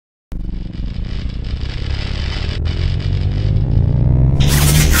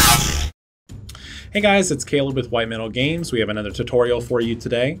Hey guys, it's Caleb with WhiteMetalGames. We have another tutorial for you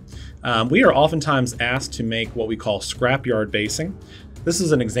today. We are oftentimes asked to make what we call scrapyard basing. This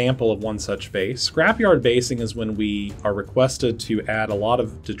is an example of one such base. Scrapyard basing is when we are requested to add a lot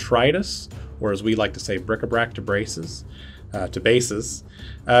of detritus, or as we like to say, bric-a-brac to bases.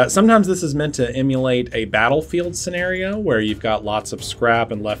 Sometimes this is meant to emulate a battlefield scenario where you've got lots of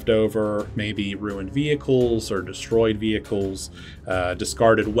scrap and leftover, maybe ruined vehicles or destroyed vehicles,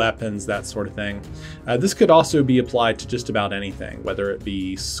 discarded weapons, that sort of thing. This could also be applied to just about anything, whether it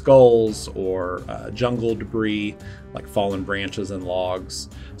be skulls or jungle debris like fallen branches and logs.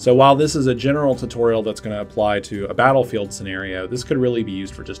 So while this is a general tutorial that's going to apply to a battlefield scenario, this could really be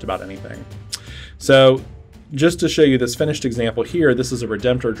used for just about anything. So just to show you this finished example here, this is a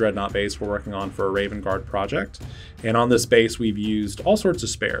Redemptor Dreadnought base we're working on for a Raven Guard project. And on this base, we've used all sorts of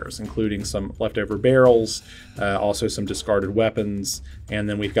spares, including some leftover barrels, also some discarded weapons, and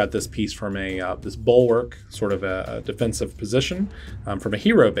then we've got this piece from this bulwark, sort of a defensive position, from a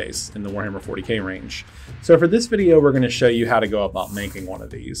hero base in the Warhammer 40k range. So for this video, we're going to show you how to go about making one of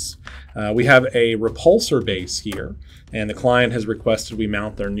these. We have a repulsor base here, and the client has requested we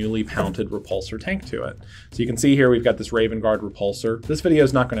mount their newly mounted repulsor tank to it. So you can see here we've got this Raven Guard repulsor. This video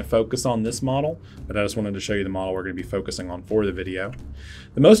is not going to focus on this model, but I just wanted to show you the model we're going to be focusing on for the video.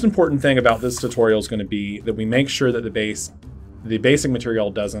 The most important thing about this tutorial is going to be that we make sure that the basing material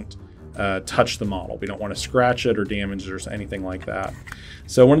doesn't touch the model. We don't want to scratch it or damage it or anything like that.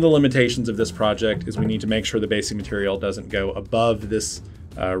 So one of the limitations of this project is we need to make sure the basing material doesn't go above this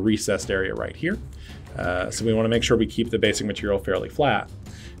recessed area right here. So we want to make sure we keep the basing material fairly flat.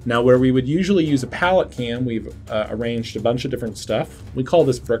 Now, where we would usually use a pallet cam, we've arranged a bunch of different stuff. We call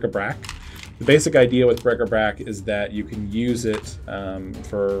this bric-a-brac. The basic idea with bric-a-brac is that you can use it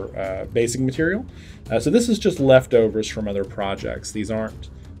for basing material. So this is just leftovers from other projects. These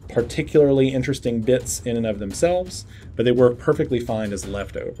aren't particularly interesting bits in and of themselves, but they work perfectly fine as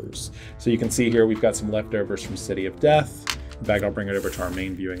leftovers. So you can see here we've got some leftovers from City of Death. In fact, I'll bring it over to our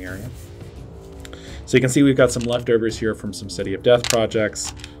main viewing area. So you can see we've got some leftovers here from some City of Death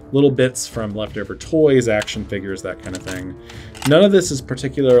projects, little bits from leftover toys, action figures, that kind of thing. None of this is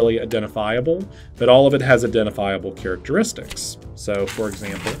particularly identifiable, but all of it has identifiable characteristics. So for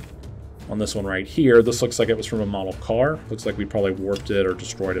example, on this one right here, this looks like it was from a model car. Looks like we probably warped it or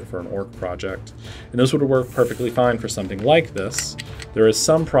destroyed it for an orc project. And this would work perfectly fine for something like this. There is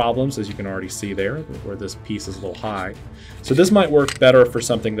some problems, as you can already see there, where this piece is a little high. So this might work better for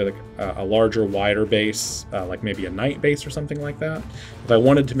something that a larger, wider base, like maybe a knight base or something like that. If I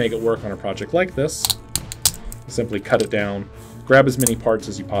wanted to make it work on a project like this, simply cut it down, grab as many parts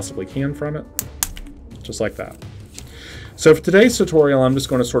as you possibly can from it, just like that. So for today's tutorial, I'm just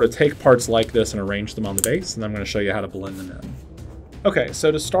going to sort of take parts like this and arrange them on the base, and I'm going to show you how to blend them in. Okay,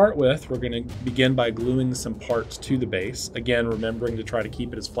 so to start with, we're going to begin by gluing some parts to the base. Again, remembering to try to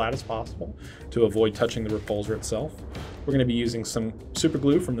keep it as flat as possible to avoid touching the repulsor itself. We're going to be using some super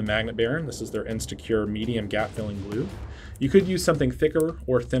glue from the Magnet Baron. This is their Instacure medium gap-filling glue. You could use something thicker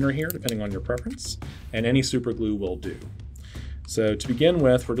or thinner here, depending on your preference, and any super glue will do. So to begin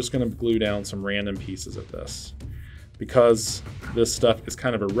with, we're just going to glue down some random pieces of this. Because this stuff is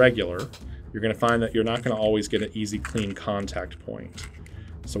kind of irregular, you're going to find that you're not going to always get an easy, clean contact point.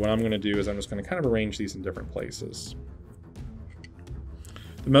 So what I'm going to do is I'm just going to kind of arrange these in different places.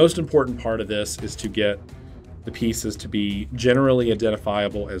 The most important part of this is to get the pieces to be generally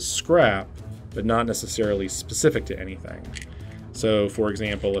identifiable as scrap, but not necessarily specific to anything. So for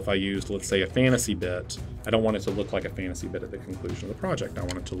example, if I used, let's say, a fantasy bit, I don't want it to look like a fantasy bit at the conclusion of the project. I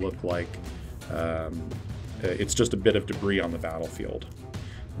want it to look like it's just a bit of debris on the battlefield.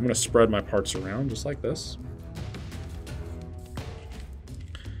 I'm going to spread my parts around just like this.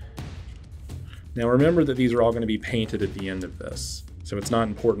 Now remember that these are all going to be painted at the end of this, so it's not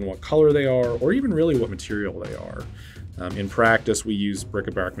important what color they are or even really what material they are. In practice, we use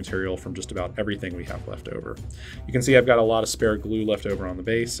bric-a-brac material from just about everything we have left over. You can see I've got a lot of spare glue left over on the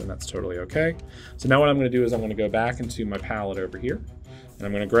base, and that's totally okay. So now what I'm going to do is I'm going to go back into my palette over here, and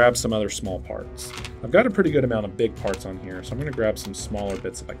I'm going to grab some other small parts. I've got a pretty good amount of big parts on here, so I'm going to grab some smaller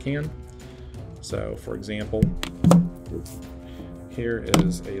bits if I can. So for example, here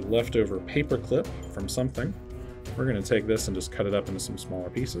is a leftover paper clip from something. We're going to take this and just cut it up into some smaller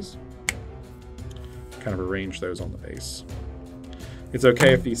pieces. Kind of arrange those on the base. It's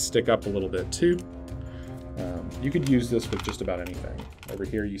okay if these stick up a little bit too. You could use this with just about anything. Over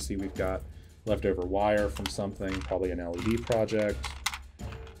here you see we've got leftover wire from something, probably an LED project.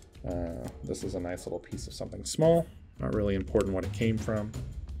 This is a nice little piece of something small, not really important what it came from.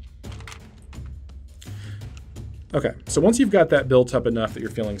 Okay, so once you've got that built up enough that you're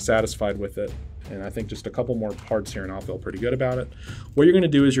feeling satisfied with it, and I think just a couple more parts here and I'll feel pretty good about it. What you're going to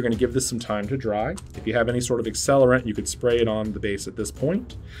do is you're going to give this some time to dry. If you have any sort of accelerant, you could spray it on the base at this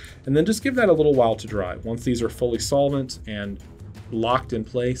point, and then just give that a little while to dry. Once these are fully solvent and locked in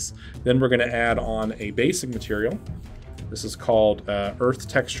place, then we're going to add on a basic material. This is called Earth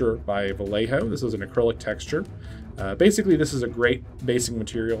Texture by Vallejo. This is an acrylic texture. Basically, this is a great basic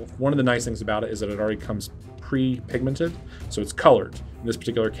material. One of the nice things about it is that it already comes pre-pigmented, so it's colored. In this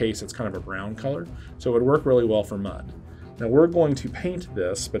particular case, it's kind of a brown color, so it would work really well for mud. Now we're going to paint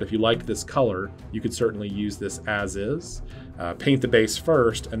this, but if you liked this color, you could certainly use this as is. Paint the base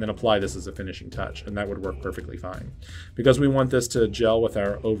first and then apply this as a finishing touch, and that would work perfectly fine. Because we want this to gel with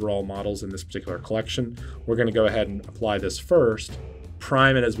our overall models in this particular collection, we're going to go ahead and apply this first,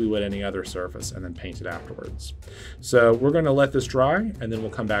 prime it as we would any other surface, and then paint it afterwards. So we're going to let this dry, and then we'll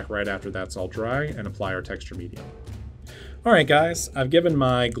come back right after that's all dry and apply our texture medium. All right, guys, I've given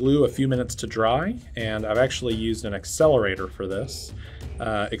my glue a few minutes to dry, and I've actually used an accelerator for this.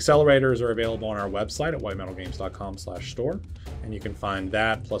 Accelerators are available on our website at WhiteMetalGames.com/store, and you can find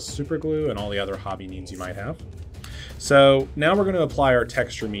that plus super glue and all the other hobby needs you might have. So now we're going to apply our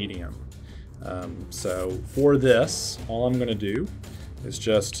texture medium. So for this, all I'm going to do is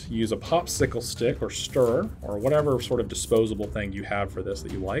just use a popsicle stick or stirrer or whatever sort of disposable thing you have for this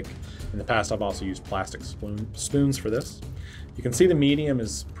that you like. In the past, I've also used plastic spoons for this. You can see the medium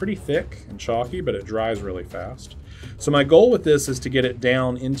is pretty thick and chalky, but it dries really fast. So my goal with this is to get it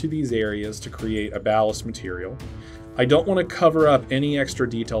down into these areas to create a ballast material. I don't want to cover up any extra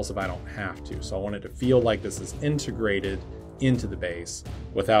details if I don't have to, so I want it to feel like this is integrated into the base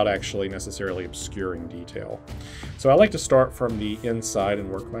without actually necessarily obscuring detail. So I like to start from the inside and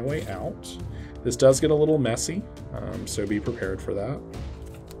work my way out. This does get a little messy, so be prepared for that.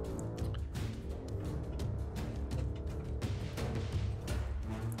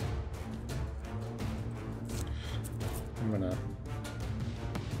 I'm gonna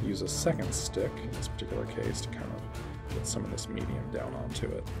use a second stick in this particular case to kind of get some of this medium down onto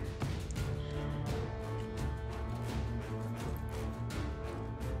it.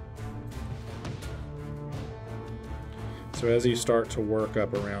 So as you start to work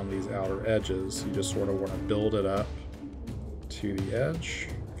up around these outer edges, you just sort of want to build it up to the edge,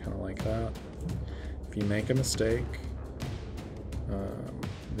 kind of like that. If you make a mistake,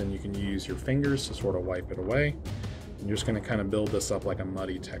 then you can use your fingers to sort of wipe it away. And you're just going to kind of build this up like a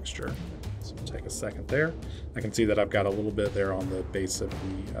muddy texture. So take a second there. I can see that I've got a little bit there on the base of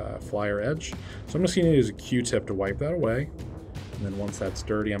the flyer edge. So I'm just going to use a Q-tip to wipe that away. And then once that's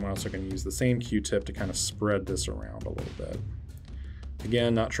dirty, I'm also going to use the same Q-tip to kind of spread this around a little bit.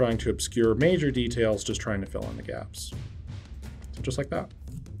 Again, not trying to obscure major details, just trying to fill in the gaps. So just like that.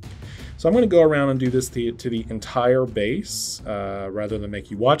 So I'm going to go around and do this to the entire base. Rather than make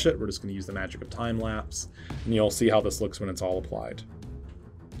you watch it, we're just going to use the magic of time lapse, and you'll see how this looks when it's all applied.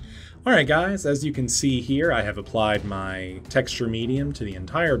 All right, guys, as you can see here, I have applied my texture medium to the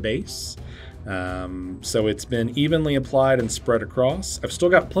entire base. So it's been evenly applied and spread across. I've still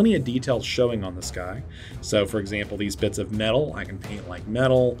got plenty of details showing on this guy. So for example, these bits of metal, I can paint like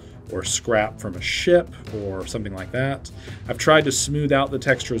metal or scrap from a ship or something like that. I've tried to smooth out the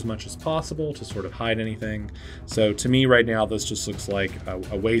texture as much as possible to sort of hide anything. So to me right now, this just looks like a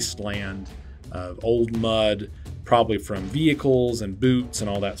wasteland of old mud, probably from vehicles and boots and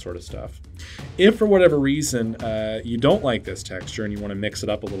all that sort of stuff. If for whatever reason you don't like this texture and you want to mix it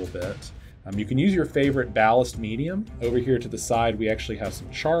up a little bit, you can use your favorite ballast medium. Over here to the side, we actually have some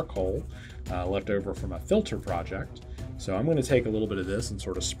charcoal left over from a filter project. So I'm going to take a little bit of this and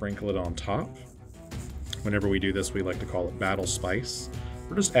sort of sprinkle it on top. Whenever we do this, we like to call it battle spice.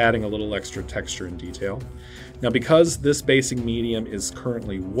 We're just adding a little extra texture and detail. Now, because this basic medium is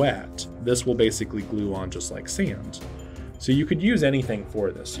currently wet, this will basically glue on just like sand. So you could use anything for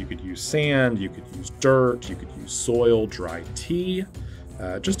this. You could use sand, you could use dirt, you could use soil, dry tea,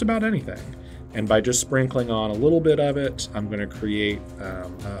 just about anything. And by just sprinkling on a little bit of it, I'm going to create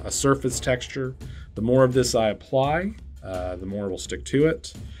a surface texture. The more of this I apply, the more will stick to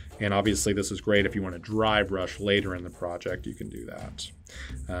it. And obviously this is great if you want to dry brush later in the project, you can do that.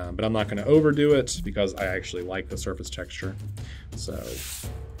 But I'm not going to overdo it because I actually like the surface texture. So,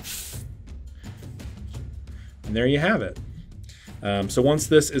 and there you have it. So once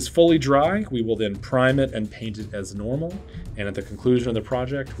this is fully dry, we will then prime it and paint it as normal. and at the conclusion of the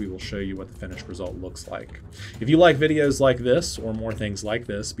project, we will show you what the finished result looks like. If you like videos like this or more things like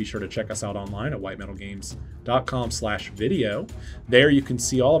this, be sure to check us out online at WhiteMetalGames.com/video. There you can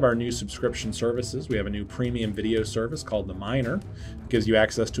see all of our new subscription services. We have a new premium video service called The Miner. It gives you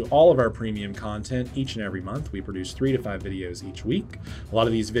access to all of our premium content each and every month. We produce 3 to 5 videos each week. A lot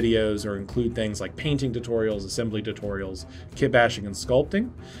of these videos include things like painting tutorials, assembly tutorials, kit bashing and sculpting,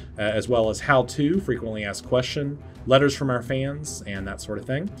 as well as how-to, frequently asked question, letters from our fans, and that sort of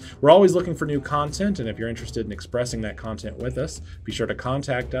thing. We're always looking for new content, and if you're interested in expressing that content with us, be sure to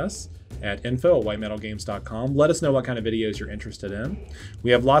contact us at info@WhiteMetalGames.com. Let us know what kind of videos you're interested in.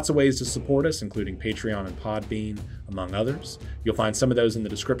 We have lots of ways to support us, including Patreon and Podbean, among others. You'll find some of those in the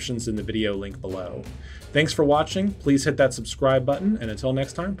descriptions in the video link below. Thanks for watching. Please hit that subscribe button, and until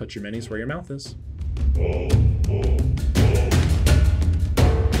next time, put your minis where your mouth is.